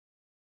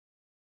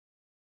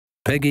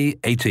Peggy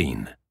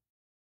 18.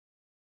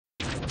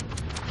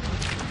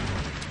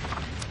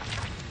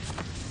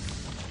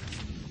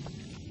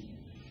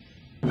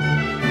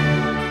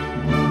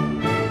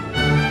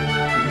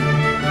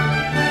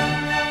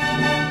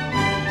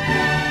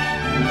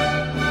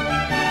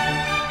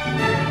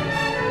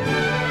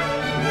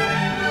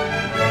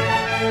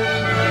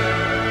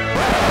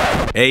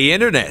 Hey,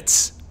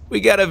 internets! We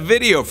got a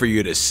video for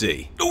you to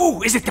see.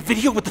 Ooh, is it the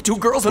video with the two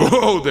girls?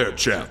 Whoa there,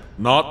 champ.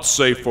 Not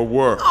safe for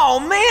work. Oh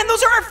man,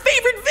 those are our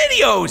favorite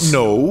videos!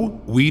 No,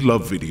 we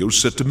love videos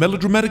set to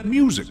melodramatic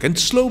music and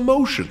slow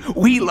motion.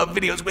 We love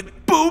videos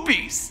with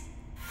boobies!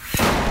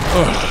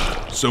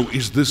 So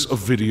is this a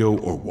video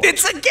or what?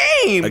 It's a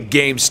game! A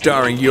game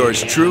starring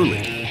yours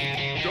truly.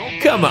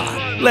 Come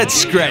on, let's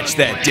scratch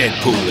that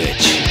Deadpool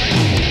itch.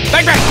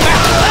 Bang, bang,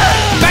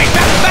 bang! Bang,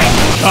 bang, bang!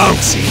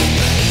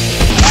 Bouncy.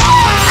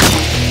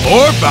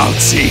 Or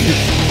bouncy.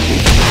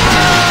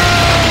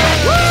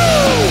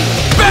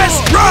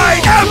 Best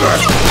ride ever!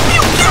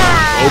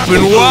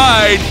 Open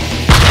wide!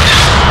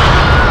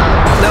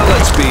 Now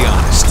let's be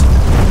honest.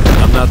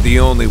 I'm not the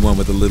only one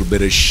with a little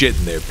bit of shit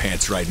in their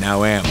pants right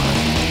now, am I?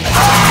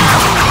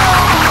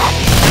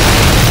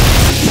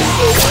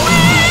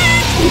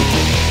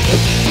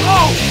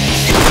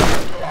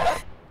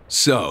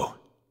 So,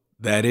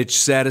 that itch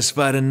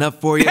satisfied enough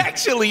for you?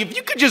 Actually, if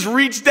you could just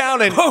reach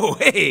down and... Oh,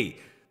 hey!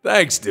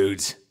 Thanks,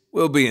 dudes.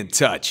 We'll be in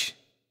touch.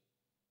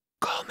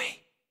 Call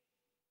me.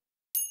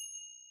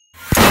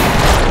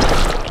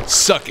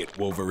 Suck it,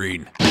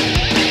 Wolverine.